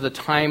 because of the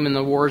time and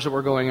the wars that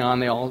were going on,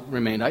 they all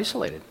remained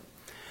isolated.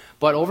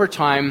 But over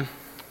time,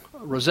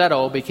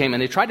 Rosetto became,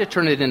 and they tried to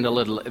turn it into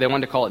they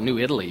wanted to call it New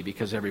Italy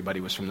because everybody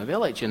was from the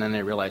village. And then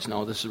they realized,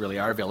 no, this is really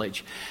our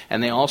village.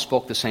 And they all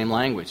spoke the same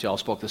language. They all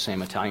spoke the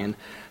same Italian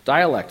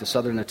dialect, the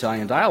Southern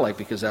Italian dialect,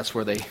 because that's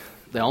where they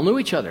all knew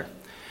each other.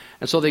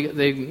 And so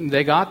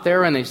they got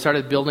there and they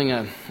started building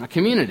a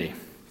community.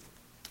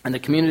 And the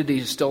community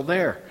is still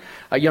there.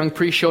 A young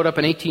priest showed up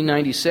in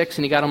 1896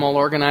 and he got them all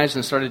organized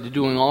and started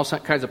doing all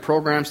kinds of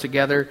programs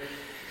together.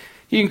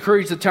 He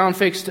encouraged the town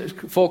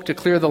folk to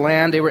clear the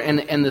land.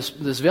 And this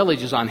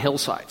village is on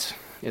hillsides.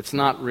 It's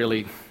not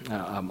really,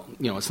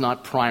 it's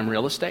not prime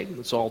real estate.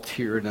 It's all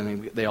tiered,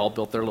 and they all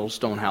built their little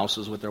stone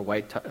houses with their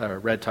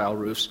red tile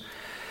roofs.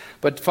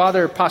 But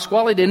Father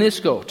Pasquale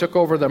Danisco took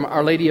over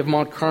Our Lady of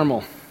Mount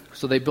Carmel.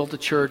 So they built a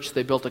church,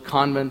 they built a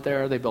convent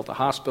there, they built a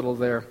hospital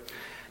there.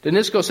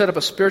 Danisco set up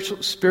a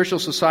spiritual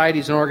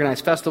societies and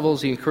organized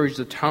festivals. He encouraged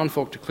the town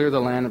folk to clear the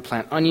land and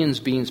plant onions,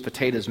 beans,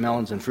 potatoes,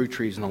 melons, and fruit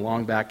trees in the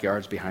long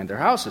backyards behind their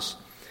houses.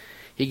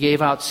 He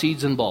gave out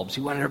seeds and bulbs.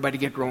 He wanted everybody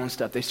to get growing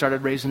stuff. They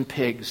started raising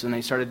pigs, and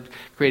they started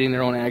creating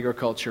their own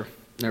agriculture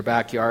in their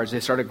backyards.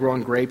 They started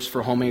growing grapes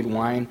for homemade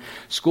wine.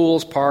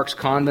 Schools, parks,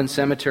 convents,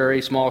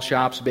 cemeteries, small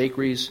shops,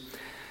 bakeries.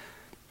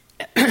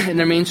 And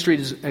their main street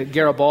is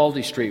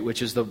Garibaldi Street,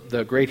 which is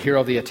the great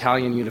hero of the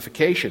Italian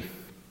unification.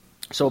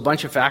 So a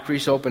bunch of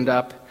factories opened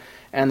up,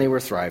 and they were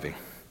thriving.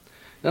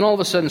 Then all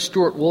of a sudden,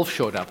 Stuart Wolf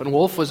showed up, and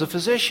Wolf was a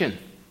physician.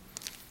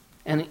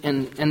 And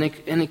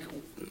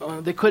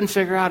they couldn't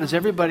figure out, as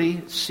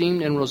everybody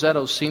in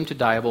Rosetto seemed to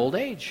die of old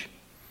age.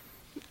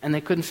 And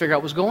they couldn't figure out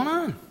what was going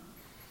on.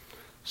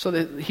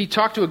 So he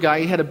talked to a guy.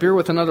 He had a beer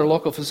with another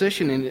local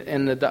physician,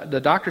 and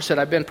the doctor said,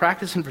 I've been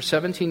practicing for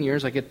 17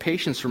 years. I get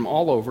patients from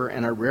all over,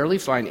 and I rarely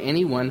find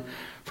anyone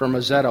from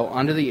Rosetto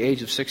under the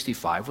age of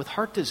 65 with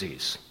heart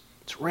disease.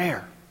 It's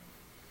rare.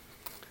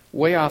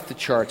 Way off the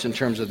charts in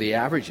terms of the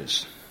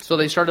averages. So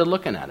they started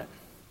looking at it.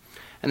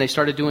 And they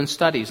started doing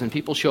studies, and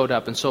people showed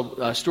up. And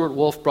so Stuart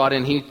Wolf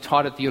he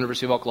taught at the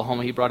University of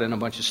Oklahoma. He brought in a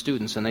bunch of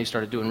students, and they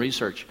started doing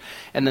research.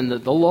 And then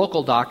the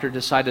local doctor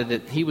decided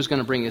that he was going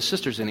to bring his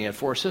sisters in. He had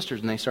 4 sisters,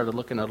 and they started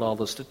looking at all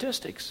the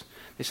statistics.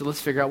 They said, let's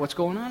figure out what's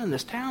going on in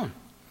this town.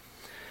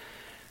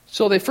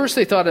 So they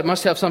thought it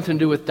must have something to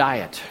do with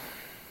diet.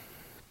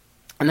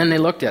 And then they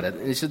looked at it,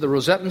 and they said the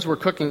Rosettans were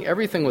cooking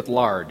everything with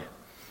lard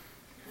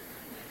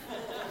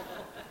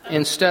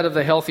instead of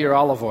the healthier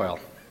olive oil.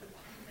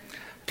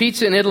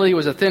 Pizza in Italy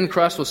was a thin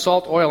crust with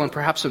salt, oil, and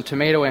perhaps some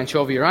tomato,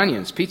 anchovy, or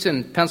onions. Pizza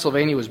in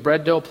Pennsylvania was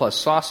bread dough plus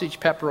sausage,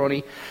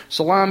 pepperoni,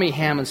 salami,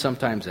 ham, and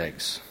sometimes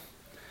eggs.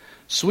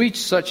 Sweets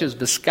such as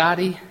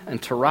biscotti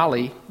and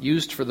taralli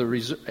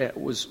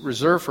was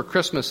reserved for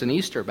Christmas and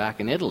Easter back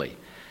in Italy.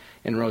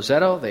 In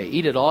Rosetto, they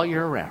eat it all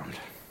year round.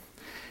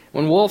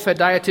 When Wolf had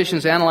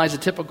dietitians analyze the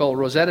typical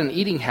Rosettan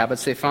eating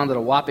habits, they found that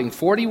a whopping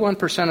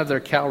 41% of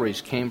their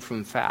calories came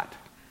from fat.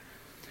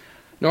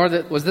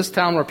 Nor was this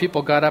town where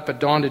people got up at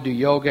dawn to do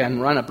yoga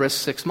and run a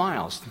brisk 6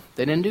 miles.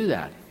 They didn't do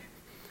that.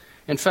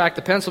 In fact,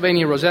 the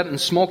Pennsylvania Rosettans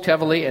smoked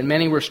heavily, and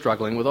many were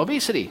struggling with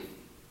obesity.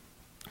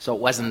 So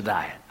it wasn't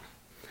diet.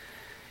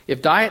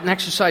 If diet and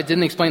exercise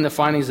didn't explain the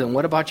findings, then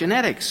what about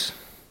genetics?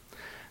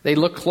 They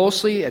looked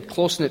closely at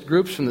close-knit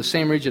groups from the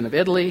same region of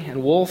Italy,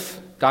 and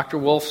Dr.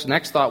 Wolf's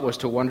next thought was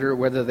to wonder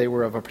whether they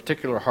were of a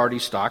particular hardy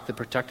stock that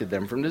protected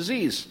them from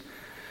disease.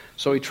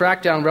 So he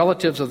tracked down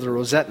relatives of the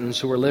Rosettans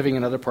who were living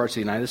in other parts of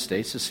the United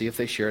States to see if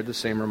they shared the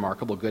same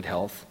remarkable good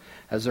health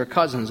as their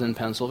cousins in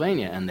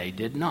Pennsylvania, and they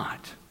did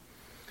not.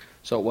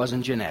 So it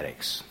wasn't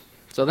genetics.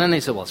 So then they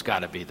said, well, it's got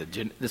to be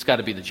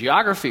the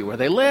geography where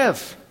they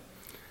live.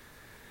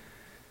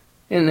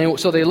 And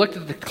so they looked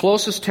at the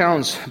closest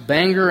towns,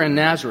 Bangor and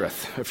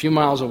Nazareth, a few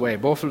miles away.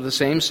 Both were the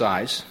same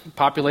size,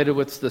 populated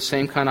with the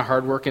same kind of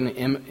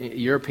hardworking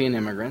European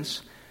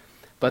immigrants.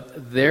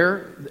 But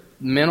their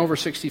men over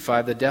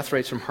 65, the death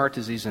rates from heart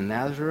disease in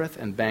Nazareth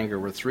and Bangor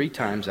were 3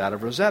 times that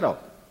of Roseto.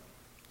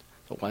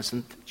 So it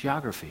wasn't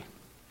geography.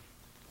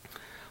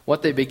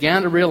 What they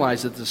began to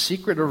realize that the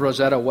secret of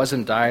Rosetta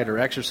wasn't diet or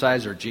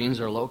exercise or genes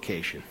or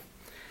location.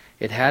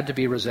 It had to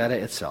be Rosetta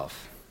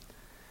itself.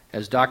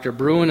 As Dr.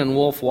 Bruin and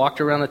Wolf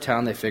walked around the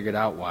town, they figured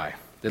out why.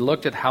 They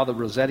looked at how the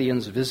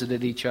Rosettians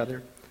visited each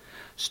other,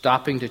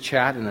 stopping to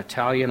chat in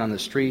Italian on the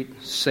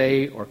street,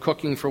 say, or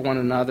cooking for one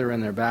another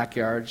in their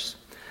backyards.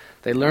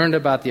 They learned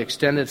about the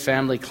extended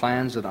family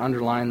clans that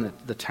underline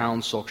the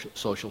town's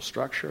social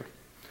structure.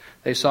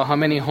 They saw how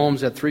many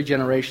homes had 3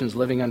 generations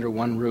living under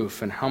one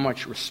roof and how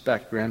much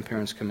respect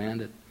grandparents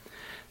commanded.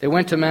 They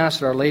went to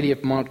Mass at Our Lady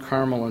of Mount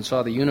Carmel and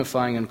saw the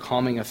unifying and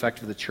calming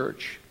effect of the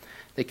church.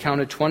 They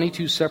counted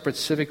 22 separate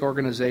civic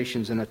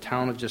organizations in a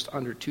town of just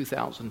under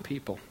 2,000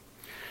 people.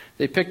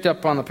 They picked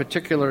up on the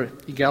particular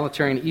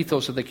egalitarian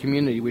ethos of the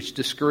community, which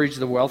discouraged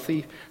the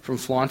wealthy from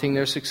flaunting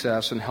their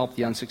success and helped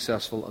the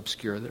unsuccessful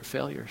obscure their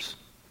failures.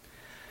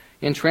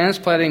 In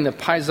transplanting the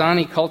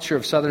Paesani culture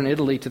of southern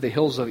Italy to the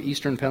hills of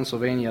eastern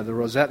Pennsylvania, the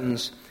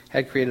Rosettans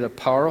had created a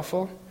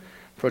powerful,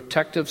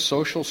 protective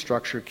social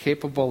structure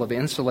capable of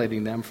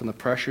insulating them from the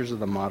pressures of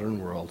the modern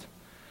world.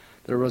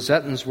 The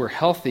Rosettans were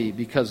healthy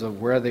because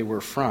of where they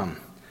were from,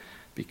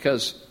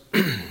 because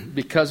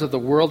of the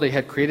world they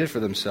had created for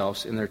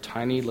themselves in their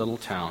tiny little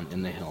town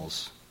in the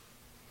hills.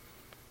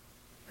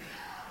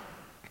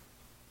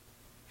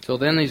 So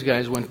then these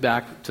guys went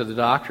back to the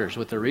doctors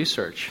with their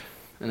research.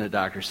 And the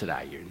doctor said,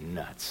 you're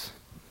nuts.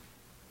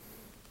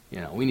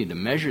 We need to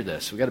measure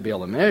this. We've got to be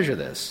able to measure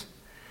this.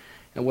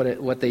 And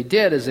what they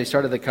did is they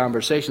started the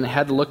conversation. They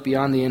had to look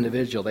beyond the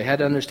individual. They had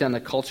to understand the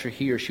culture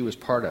he or she was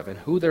part of and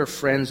who their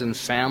friends and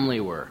family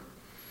were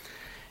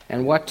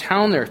and what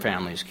town their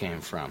families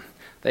came from.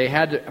 They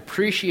had to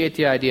appreciate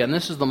the idea, and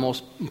this is the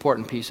most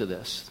important piece of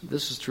this.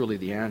 This is truly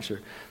the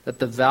answer, that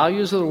the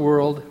values of the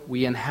world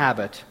we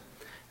inhabit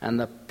and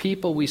the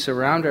people we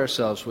surround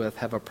ourselves with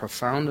have a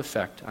profound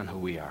effect on who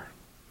we are.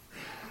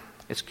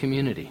 It's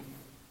community.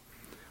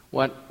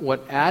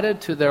 What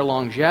added to their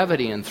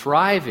longevity and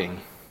thriving,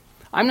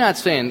 I'm not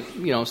saying,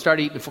 start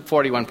eating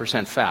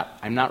 41% fat.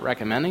 I'm not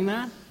recommending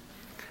that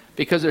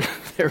because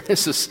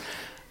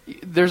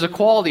there's a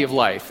quality of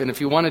life. And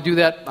if you want to do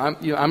that,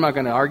 I'm not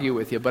going to argue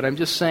with you, but I'm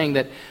just saying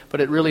that, but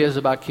it really is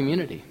about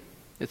community.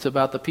 It's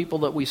about the people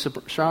that we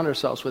surround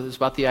ourselves with. It's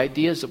about the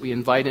ideas that we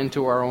invite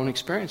into our own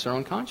experience, our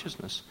own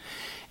consciousness.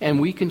 And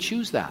we can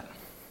choose that.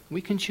 We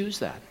can choose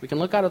that. We can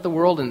look out at the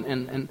world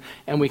and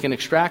we can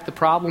extract the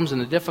problems and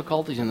the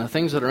difficulties and the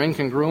things that are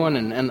incongruent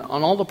and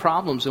on all the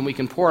problems, and we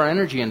can pour our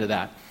energy into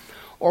that.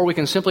 Or we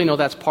can simply know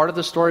that's part of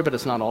the story, but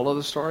it's not all of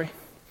the story.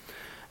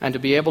 And to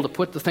be able to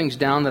put the things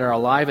down that are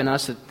alive in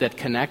us that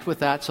connect with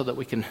that so that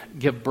we can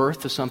give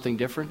birth to something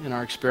different in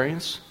our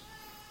experience.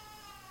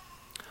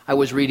 I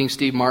was reading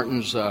Steve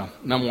Martin's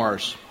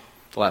memoirs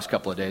the last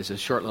couple of days, his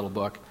short little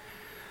book.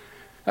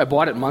 I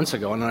bought it months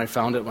ago, and then I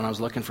found it when I was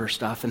looking for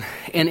stuff. And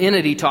in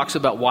it, he talks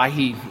about why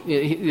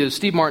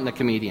Steve Martin, a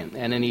comedian,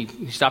 and then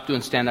he stopped doing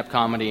stand-up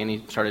comedy, and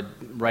he started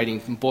writing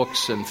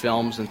books and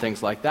films and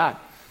things like that.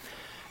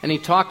 And he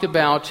talked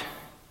about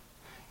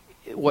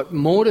what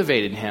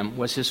motivated him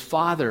was his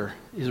father,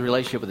 his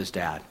relationship with his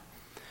dad.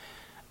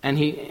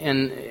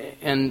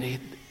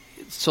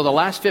 So the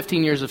last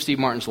 15 years of Steve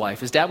Martin's life,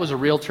 his dad was a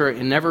realtor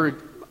and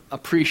never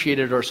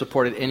appreciated or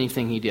supported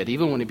anything he did.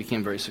 Even when he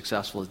became very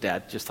successful, his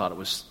dad just thought it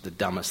was the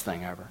dumbest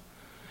thing ever.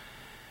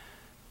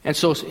 And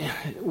so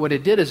what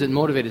it did is it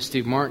motivated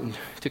Steve Martin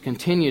to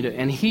continue to,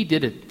 and he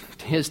did it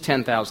his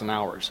 10,000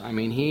 hours. I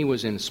mean, he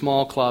was in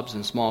small clubs.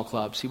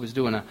 He was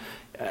doing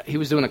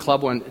a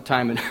club one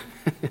time and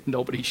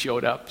nobody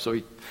showed up. So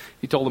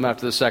he told them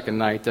after the second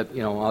night that,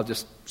 I'll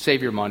just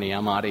save your money.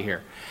 I'm out of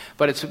here.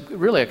 But it's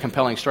really a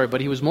compelling story.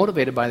 But he was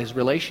motivated by his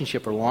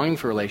relationship or longing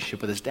for a relationship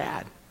with his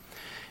dad.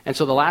 And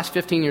so the last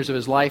 15 years of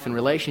his life in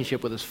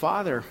relationship with his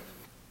father,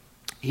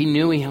 he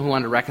knew he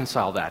wanted to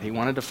reconcile that. He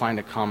wanted to find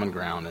a common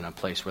ground and a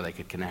place where they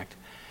could connect.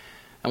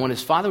 And when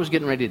his father was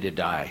getting ready to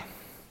die,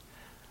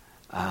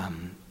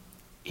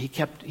 he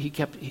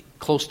kept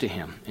close to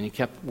him, and he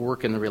kept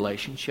working the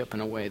relationship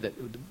in a way that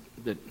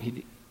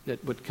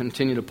would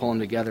continue to pull him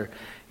together.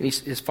 And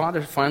his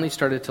father finally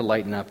started to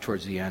lighten up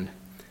towards the end.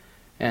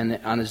 And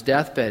on his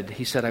deathbed,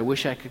 he said, "I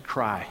wish I could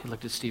cry." He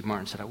looked at Steve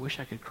Martin and said, "I wish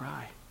I could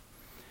cry."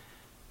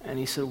 And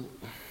he said,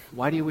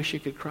 "Why do you wish you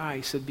could cry?"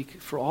 He said,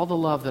 "Because for all the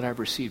love that I've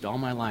received all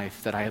my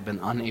life that I have been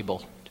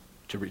unable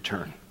to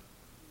return."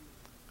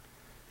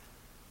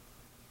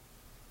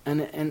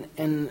 And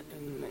then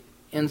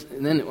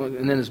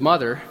his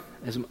mother,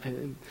 as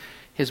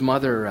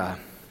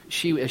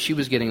she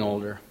was getting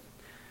older,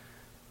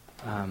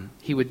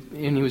 he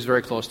was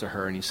very close to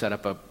her, and he set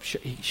up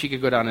she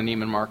could go down to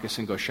Neiman Marcus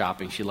and go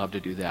shopping. She loved to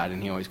do that,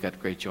 and he always got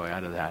great joy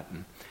out of that.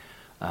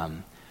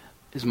 And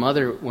his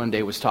mother one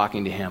day was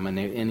talking to him, and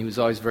he was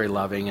always very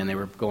loving, and they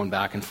were going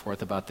back and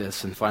forth about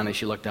this. And finally,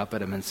 she looked up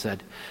at him and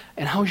said,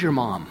 "And how's your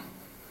mom?"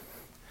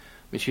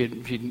 I mean,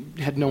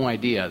 she had no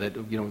idea that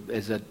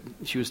that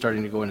she was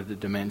starting to go into the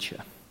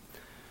dementia.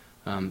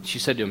 She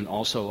said to him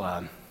also,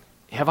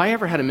 "Have I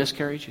ever had a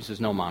miscarriage?" He says,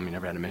 "No, Mom, you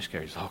never had a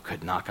miscarriage." He says, "Oh,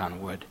 good, knock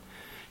on wood."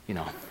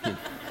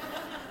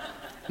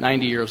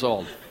 90 years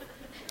old.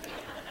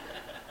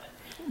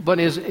 But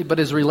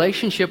his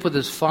relationship with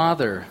his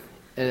father,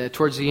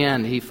 towards the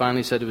end, he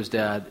finally said to his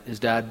dad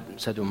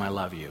said to him, "I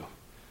love you."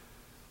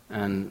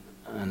 And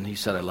he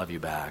said, "I love you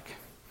back."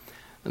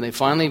 And they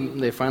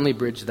finally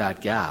bridged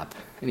that gap.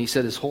 And he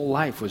said his whole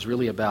life was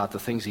really about the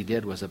things he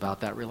did was about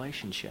that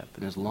relationship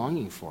and his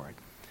longing for it.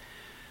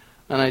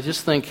 And I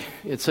just think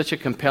it's such a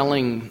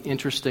compelling,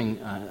 interesting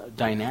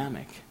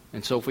dynamic.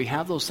 And so if we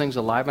have those things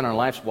alive in our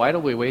lives, why do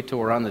we wait till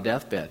we're on the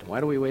deathbed? Why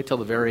do we wait till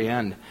the very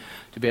end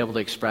to be able to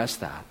express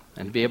that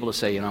and to be able to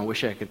say, I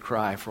wish I could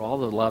cry for all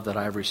the love that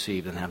I've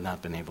received and have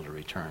not been able to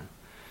return?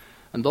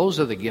 And those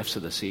are the gifts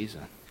of the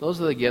season.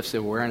 Those are the gifts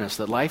of awareness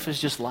that life is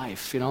just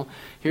life.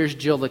 Here's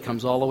Jill that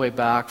comes all the way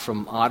back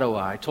from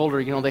Ottawa. I told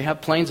her, they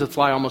have planes that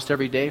fly almost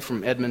every day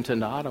from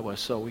Edmonton to Ottawa,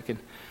 so we can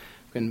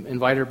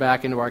invite her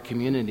back into our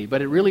community.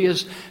 But it really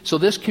is, so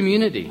this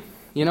community,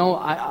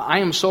 I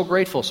am so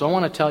grateful. So I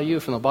want to tell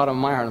you from the bottom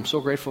of my heart, I'm so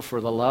grateful for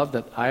the love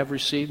that I have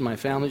received, my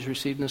family's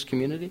received in this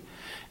community,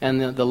 and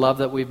the love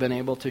that we've been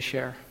able to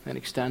share and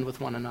extend with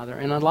one another.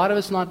 And a lot of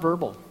it's not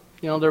verbal.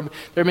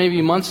 There may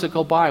be months that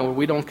go by where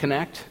we don't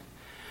connect,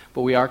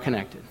 but we are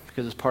connected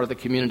because it's part of the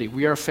community.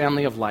 We are a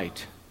family of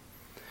light.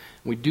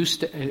 We do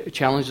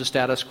challenge the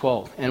status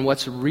quo. And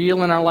what's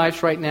real in our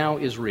lives right now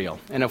is real.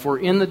 And if we're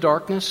in the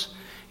darkness,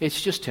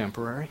 it's just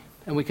temporary.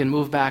 And we can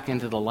move back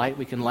into the light.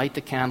 We can light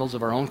the candles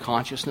of our own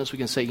consciousness. We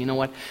can say,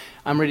 what?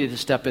 I'm ready to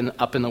step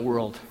up in the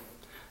world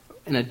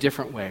in a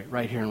different way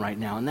right here and right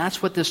now. And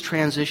that's what this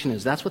transition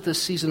is. That's what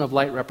this season of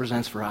light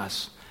represents for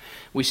us.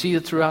 We see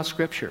it throughout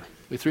Scripture.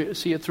 We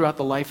see it throughout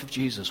the life of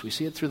Jesus. We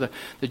see it through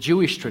the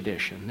Jewish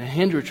tradition, the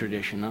Hindu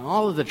tradition. And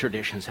all of the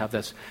traditions have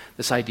this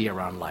idea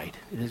around light.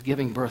 It is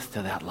giving birth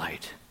to that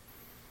light.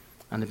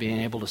 And to being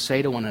able to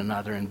say to one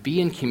another and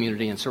be in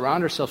community and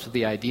surround ourselves with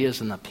the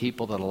ideas and the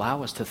people that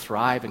allow us to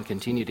thrive and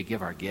continue to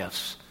give our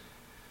gifts.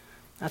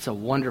 That's a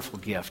wonderful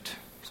gift.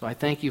 So I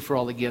thank you for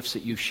all the gifts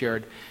that you've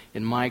shared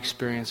in my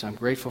experience. I'm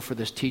grateful for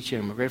this teaching.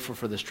 I'm grateful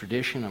for this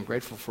tradition. I'm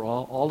grateful for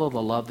all of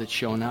the love that's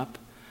shown up.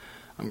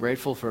 I'm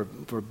grateful for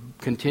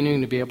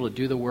continuing to be able to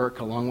do the work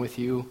along with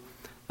you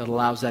that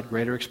allows that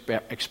greater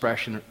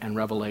expression and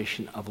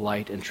revelation of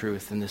light and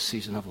truth in this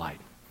season of light.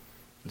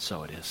 And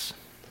so it is.